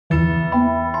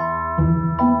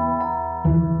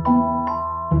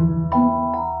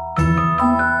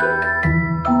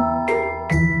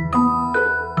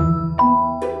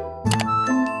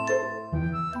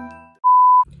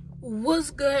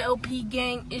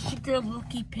it's your girl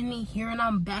Loki Penny here, and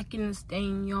I'm back in this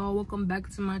thing, y'all. Welcome back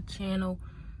to my channel.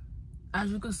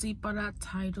 As you can see by that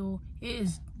title, it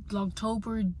is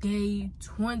Vlogtober day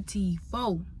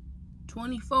 24.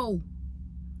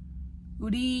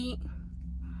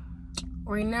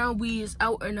 Right now we is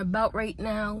out and about right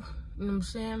now. You know what I'm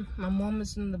saying? My mom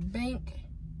is in the bank.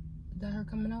 Is that her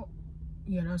coming out?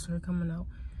 Yeah, that's her coming out.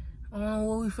 I don't know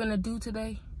what we finna do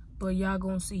today, but y'all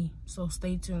gonna see, so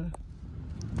stay tuned.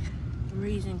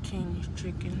 Raising King's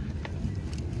chicken.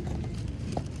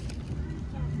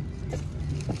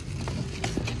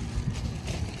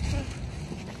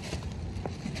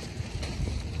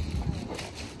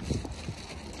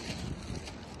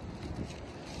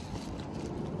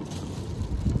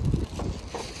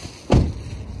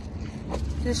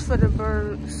 This for the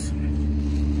birds.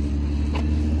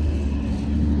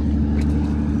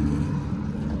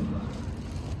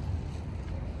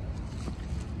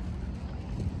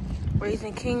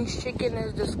 Raising King's chicken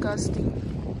is disgusting.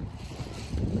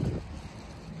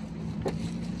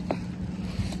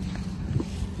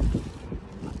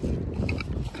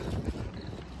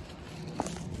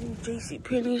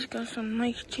 JCPenney's got some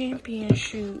nice champion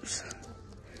shoes.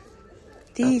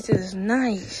 These is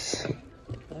nice.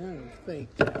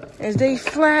 Is they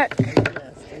flat?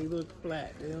 Yes, they look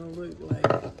flat. They don't look like...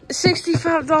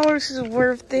 $65 is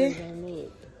worth They it. don't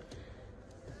look...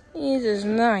 These is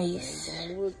nice. They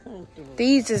don't look comfortable.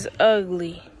 These is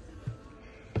ugly.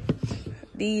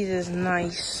 These is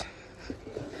nice.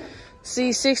 See,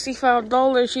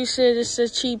 $65. She said it's a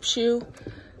cheap shoe.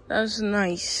 That's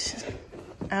nice.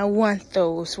 I want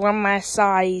those. Where my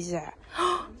size at?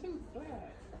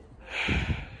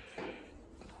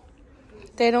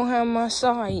 They don't have my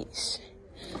size.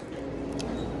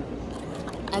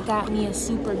 I got me a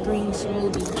super green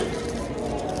smoothie.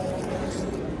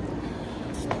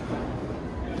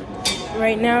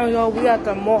 Right now, y'all, we at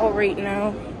the mall right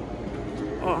now.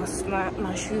 Oh, snap,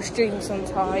 my shoestrings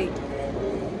untied.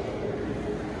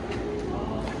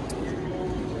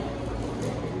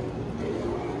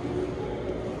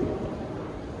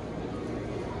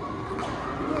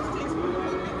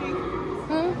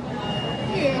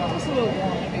 Yeah, just a little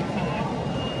warm.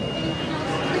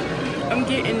 I'm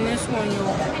getting this one,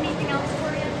 y'all. Anything else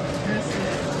for you? That's it.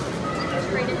 Just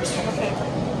read it. Okay.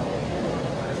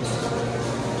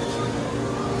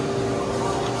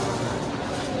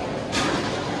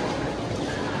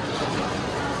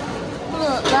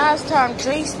 Look, last time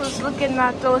Jace was looking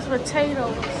at those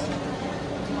potatoes.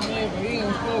 Yeah, but he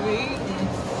ain't supposed to be eating.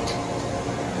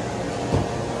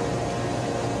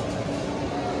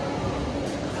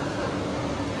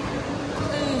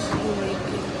 Please, you make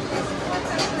it.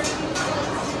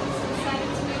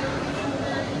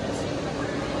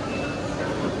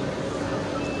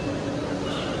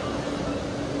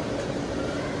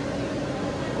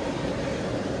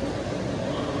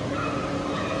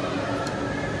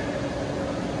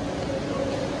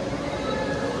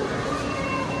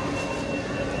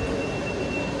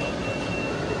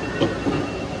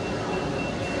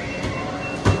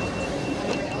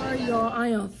 Y'all, I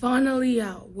am finally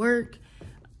at work.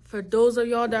 For those of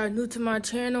y'all that are new to my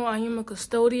channel, I am a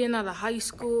custodian at a high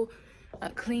school. I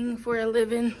clean for a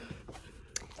living.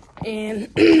 And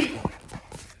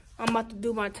I'm about to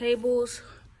do my tables,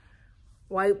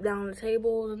 wipe down the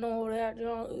tables and all that,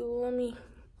 y'all. You know me?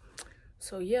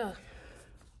 So yeah.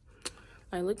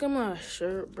 Like, look at my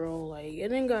shirt, bro. Like,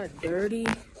 it ain't got dirty.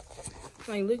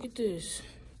 Like, look at this.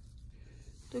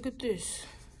 Look at this.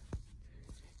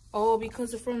 All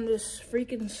because of from this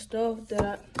freaking stuff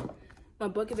that my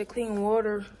bucket of clean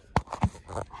water,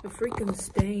 the freaking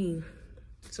stain.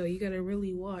 So you gotta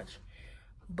really watch.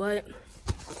 But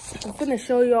I'm gonna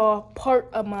show y'all part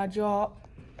of my job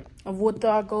of what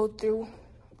I go through.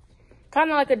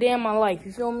 Kind of like a day in my life,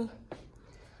 you feel me?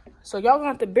 So y'all gonna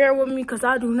have to bear with me because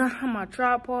I do not have my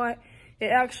tripod. It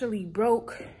actually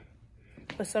broke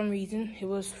for some reason. It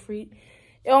was free.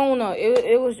 I don't know.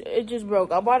 It just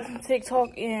broke. I bought it from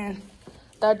TikTok and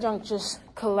that junk just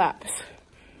collapsed.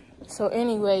 So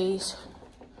anyways,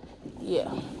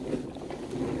 yeah.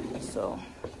 So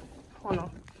hold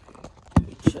on.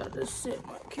 Try to set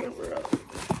my camera up.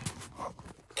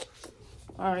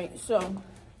 Alright, so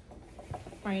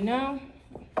right now,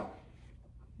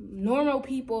 normal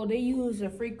people, they use a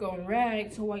freaking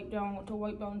rag to wipe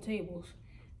down tables.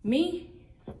 Me,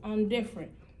 I'm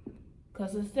different.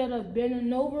 Because instead of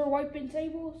bending over wiping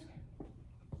tables,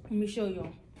 let me show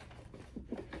y'all.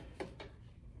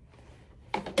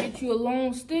 Get you a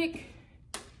long stick,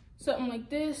 something like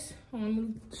this. Let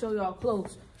me show y'all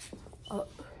close.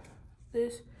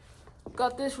 This.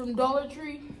 Got this from Dollar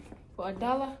Tree for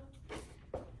 $1.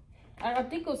 I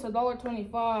think it was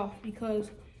 $1.25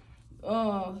 because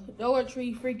Dollar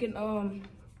Tree freaking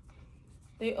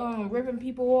they ripping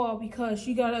people off because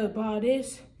you gotta buy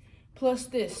this plus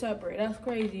this separate. That's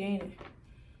crazy, ain't it?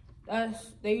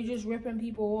 They just ripping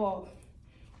people off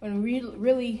when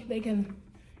really they can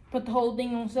put the whole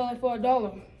thing on sale it for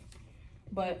 $1.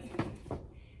 But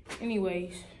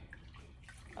anyways,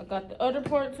 I got the other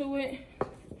part to it.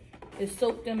 It's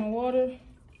soaked in the water.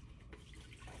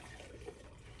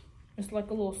 It's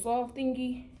like a little soft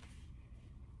thingy.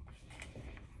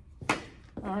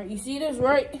 All right, you see this,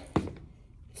 right?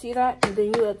 See that? And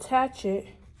then you attach it.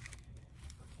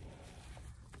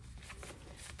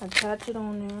 Attach it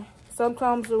on there.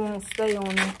 Sometimes it won't stay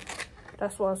on there.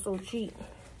 That's why it's so cheap.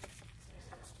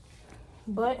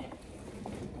 But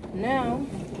now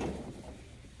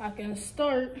I can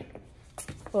start.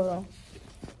 Hold on.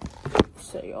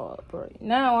 Set y'all up right.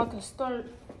 Now I can start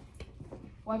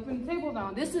wiping the table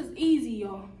down. This is easy,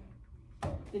 y'all.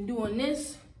 Than doing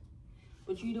this,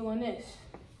 but you doing this.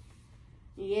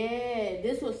 Yeah,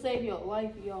 this will save your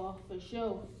life, y'all, for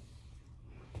sure.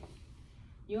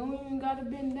 You don't even gotta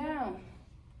bend down.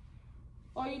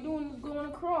 All you're doing is going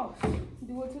across.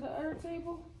 Do it to the other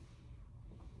table.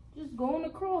 Just going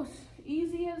across.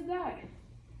 Easy as that.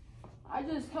 I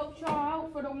just helped y'all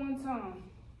out for the one time.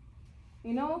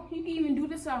 You know, you can even do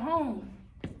this at home.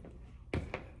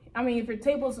 I mean, if your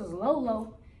tables is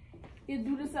low, you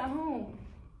do this at home.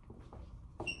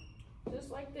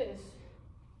 Just like this.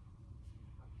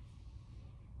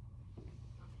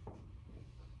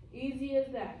 Easy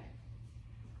as that.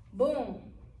 Boom.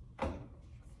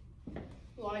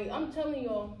 Like, I'm telling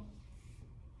y'all,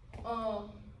 I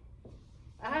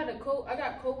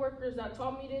got coworkers that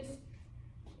taught me this,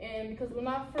 and because when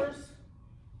I first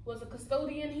was a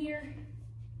custodian here,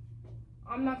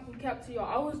 I'm not gonna cap to y'all,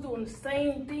 I was doing the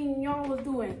same thing y'all was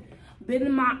doing,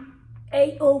 bending my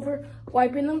A over,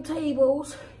 wiping them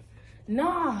tables.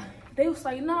 Nah, they was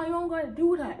like, nah, you don't gotta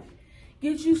do that.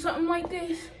 Get you something like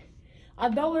this, a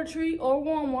Dollar Tree or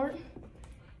Walmart,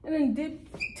 and then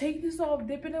take this off,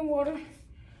 dip it in water,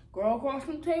 go across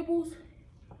some tables,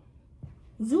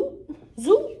 zoop,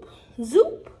 zoop,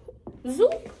 zoop,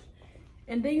 zoop,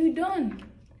 and then you're done.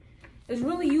 It's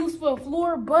really used for a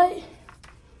floor, but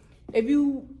if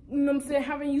you know what I'm saying,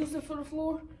 haven't used it for the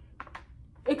floor,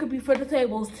 it could be for the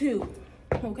tables too,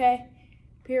 okay?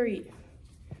 Period.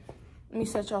 Let me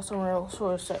set y'all somewhere else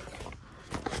for a sec.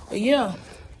 But yeah,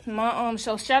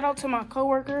 so shout out to my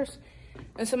coworkers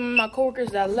and some of my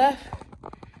coworkers that left.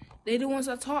 They the ones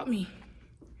that taught me.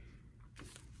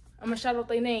 I'm gonna shout out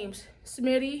their names: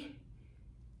 Smitty,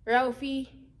 Ralphie,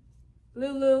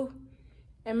 Lulu,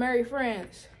 and Mary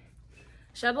Friends.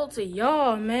 Shout out to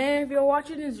y'all, man, if you're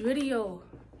watching this video.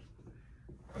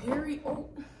 Period. Oh,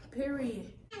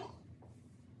 period.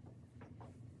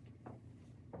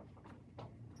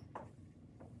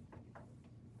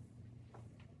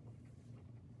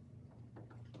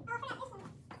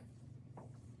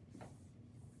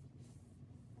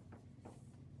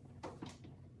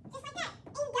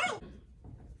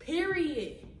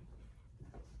 Period.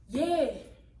 Yeah.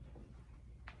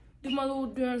 Do my little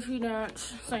dancey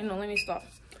dance. So, no, let me stop.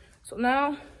 So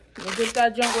now, we'll get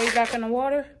that junk right back in the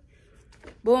water.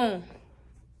 Boom.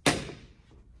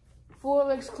 Floor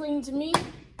looks clean to me.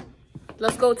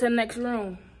 Let's go to the next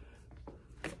room.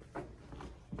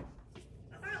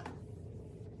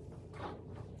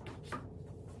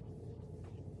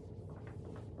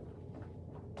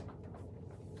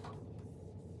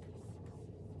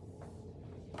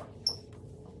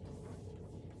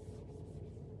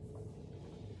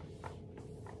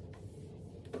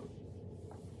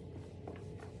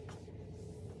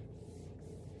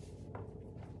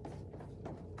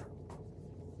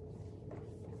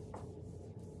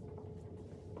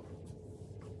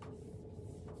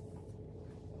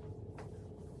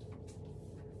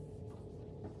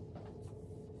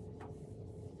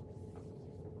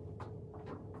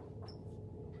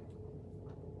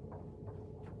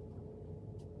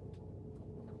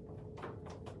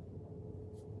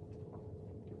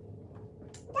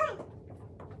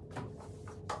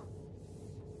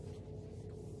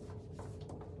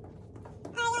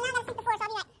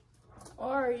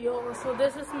 Alright, y'all, so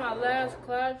this is my last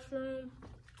classroom.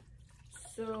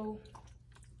 So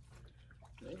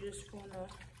I'm just gonna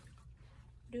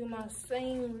do my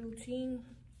same routine.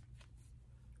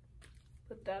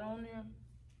 Put that on there.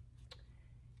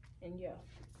 And yeah.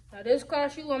 Now this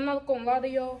classroom, I'm not gonna lie to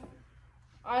y'all,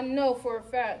 I know for a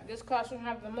fact this classroom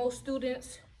have the most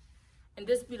students, and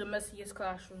this be the messiest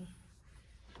classroom.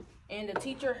 And the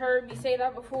teacher heard me say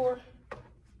that before,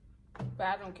 but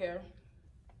I don't care.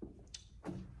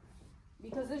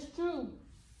 Because it's true.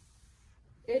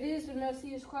 It is the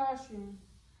messiest classroom.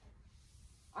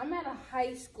 I'm at a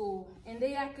high school and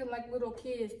they acting like little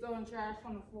kids throwing trash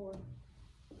on the floor.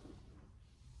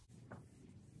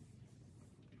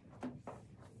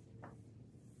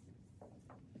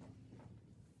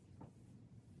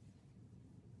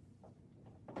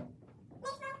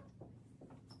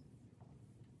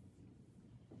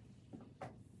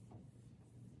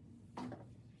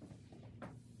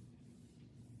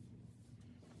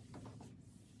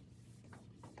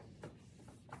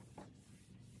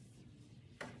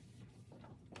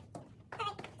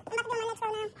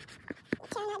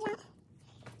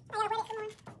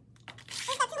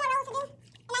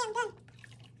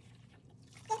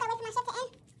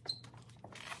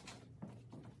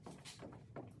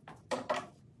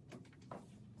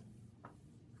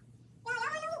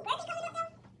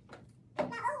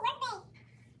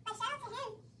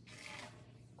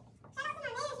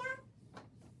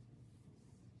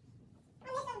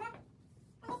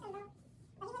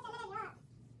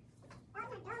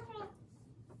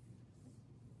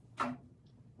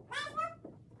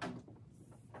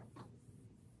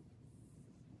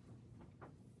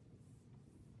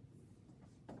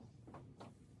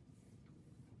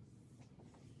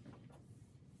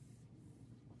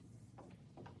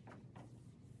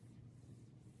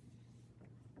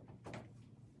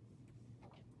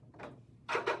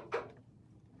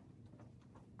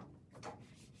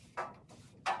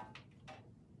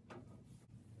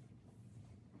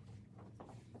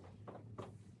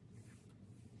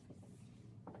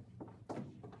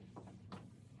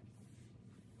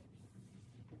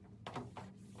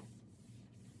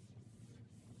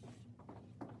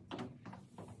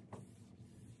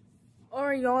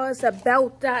 Alright, y'all, it's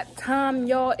about that time,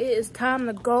 y'all. It is time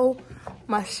to go.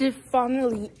 My shift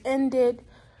finally ended.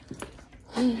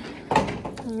 You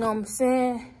know what I'm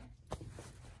saying?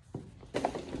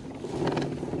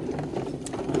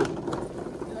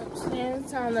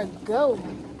 It's time to go.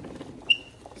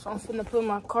 So I'm finna put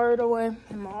my card away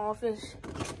in my office.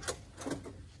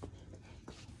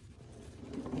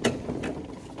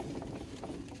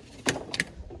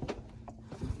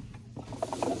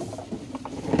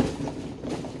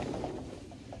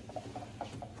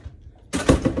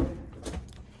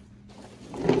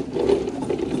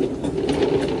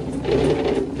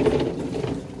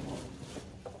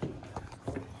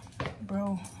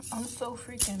 Bro, I'm so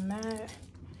freaking mad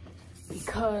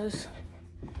because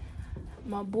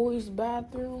my boy's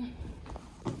bathroom,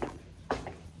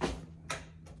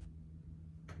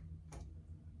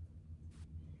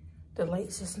 the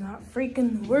lights is not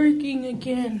freaking working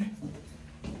again.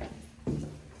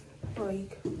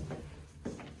 Like,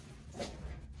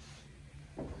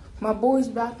 my boy's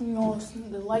bathroom,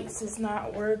 the lights is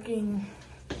not working.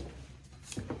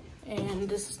 And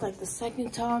this is like the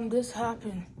second time this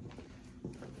happened.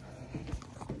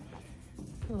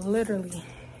 Literally.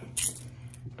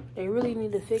 They really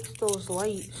need to fix those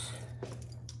lights.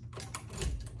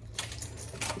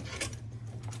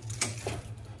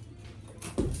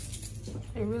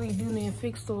 They really do need to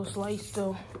fix those lights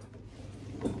though.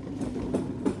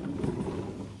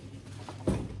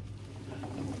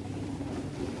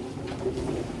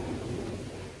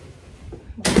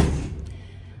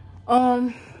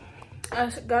 I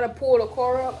gotta pull the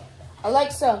car up.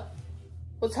 Alexa,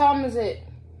 what time is it?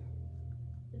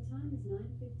 The time is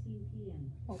 9:15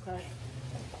 p.m. Okay.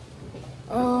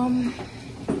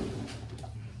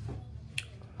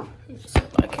 Let me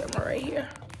set my camera right here.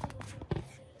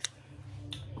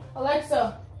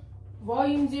 Alexa,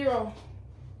 volume 0.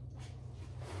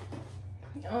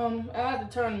 I had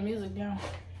to turn the music down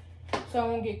so I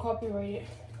won't get copyrighted.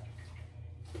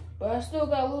 But I still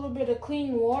got a little bit of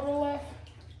clean water left.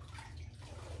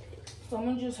 So I'm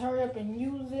gonna just hurry up and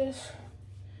use this.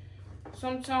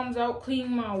 Sometimes I'll clean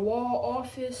my wall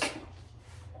office.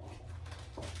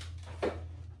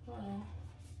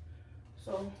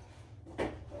 So.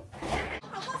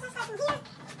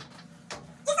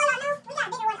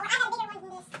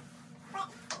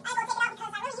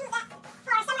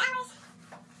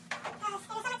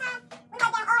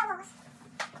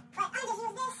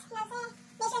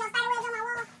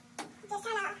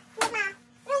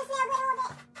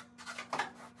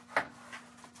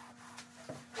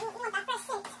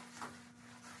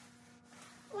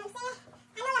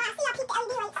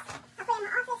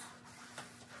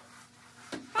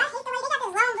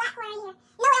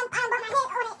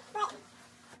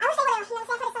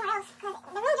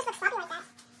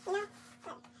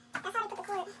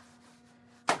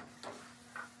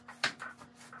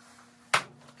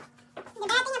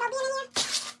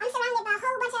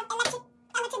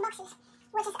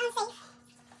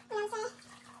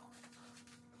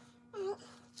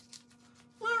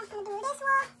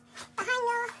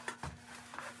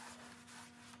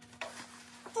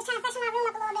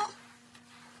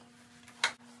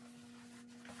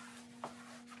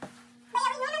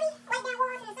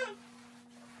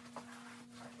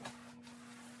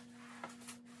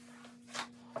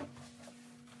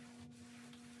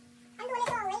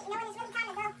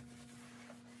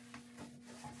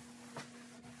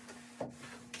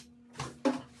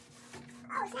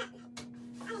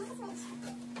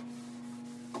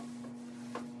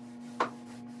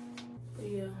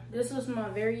 Yeah, this was my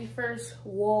very first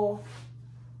wall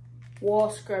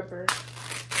scrubber.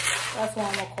 That's what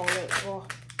I'm gonna call it,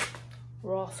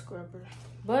 raw scrubber.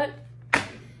 But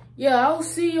yeah, I'll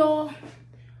see y'all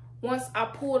once I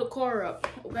pull the car up,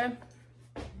 okay?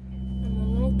 I'm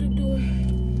gonna lock the door.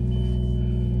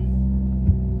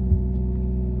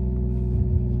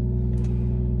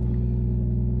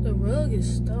 The rug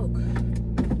is stuck.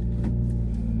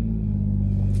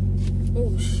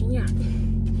 Oh, snap.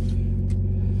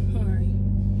 Alright.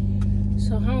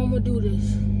 So how I'm gonna do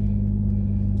this?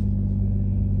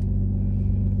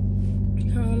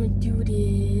 How I'm gonna do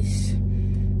this?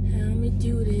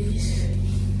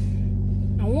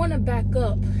 I wanna back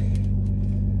up.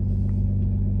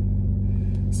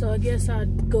 So I guess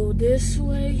I'd go this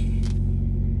way,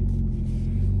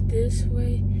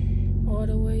 all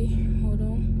the way. Hold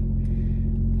on.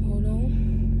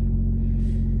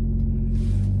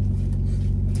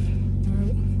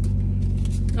 Alright.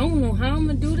 I don't know how I'm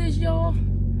gonna do this, y'all,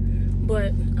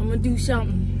 but I'm gonna do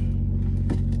something.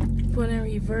 Put in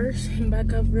reverse and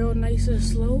back up real nice and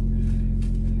slow.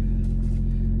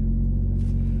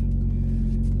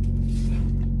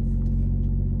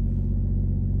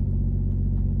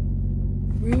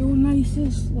 Real nice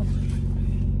and slow.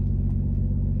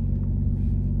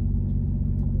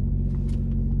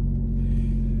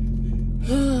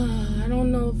 I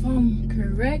don't know if I'm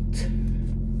correct,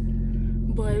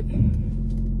 but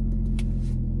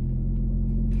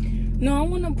no, I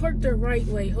want to park the right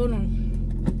way. Hold on,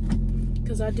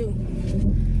 because I do.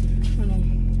 Hold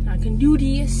on. I can do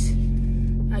this.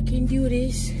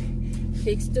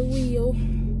 Fix the wheel.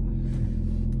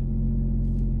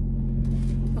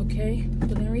 Okay,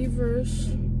 put in reverse.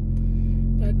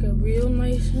 Back up real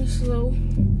nice and slow.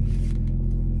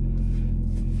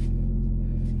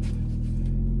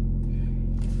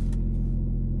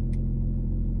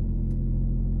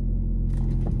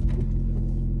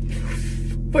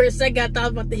 For a second, I thought I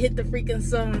was about to hit the freaking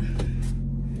sun.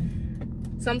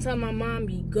 Sometimes my mom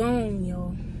be gone,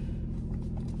 y'all.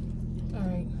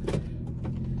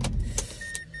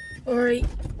 Alright,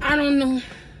 I don't know,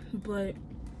 but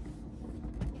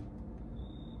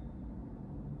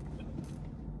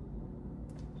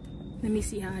let me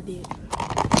see how I did.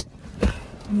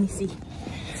 Let me see.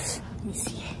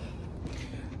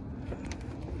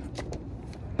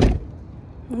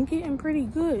 I'm getting pretty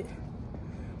good.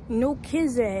 No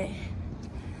kids at.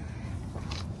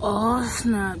 Oh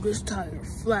snap, this tire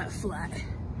flat.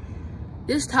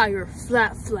 This tire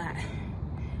flat.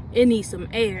 It needs some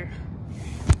air.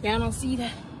 Y'all don't see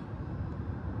that?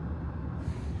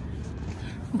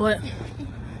 But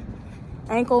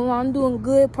I ain't gonna lie, I'm doing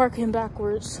good parking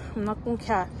backwards. I'm not gonna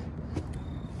cap.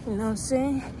 You know what I'm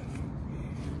saying?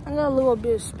 I got a little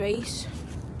bit of space.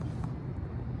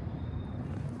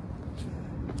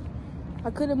 I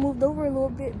could have moved over a little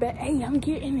bit, but hey, I'm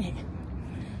getting it.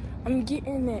 I'm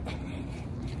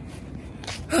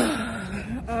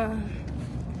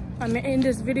gonna end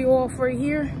this video off right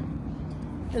here.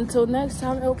 Until next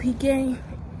time, LP gang,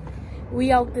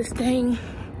 we out this thing.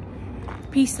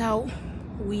 Peace out.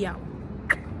 We out.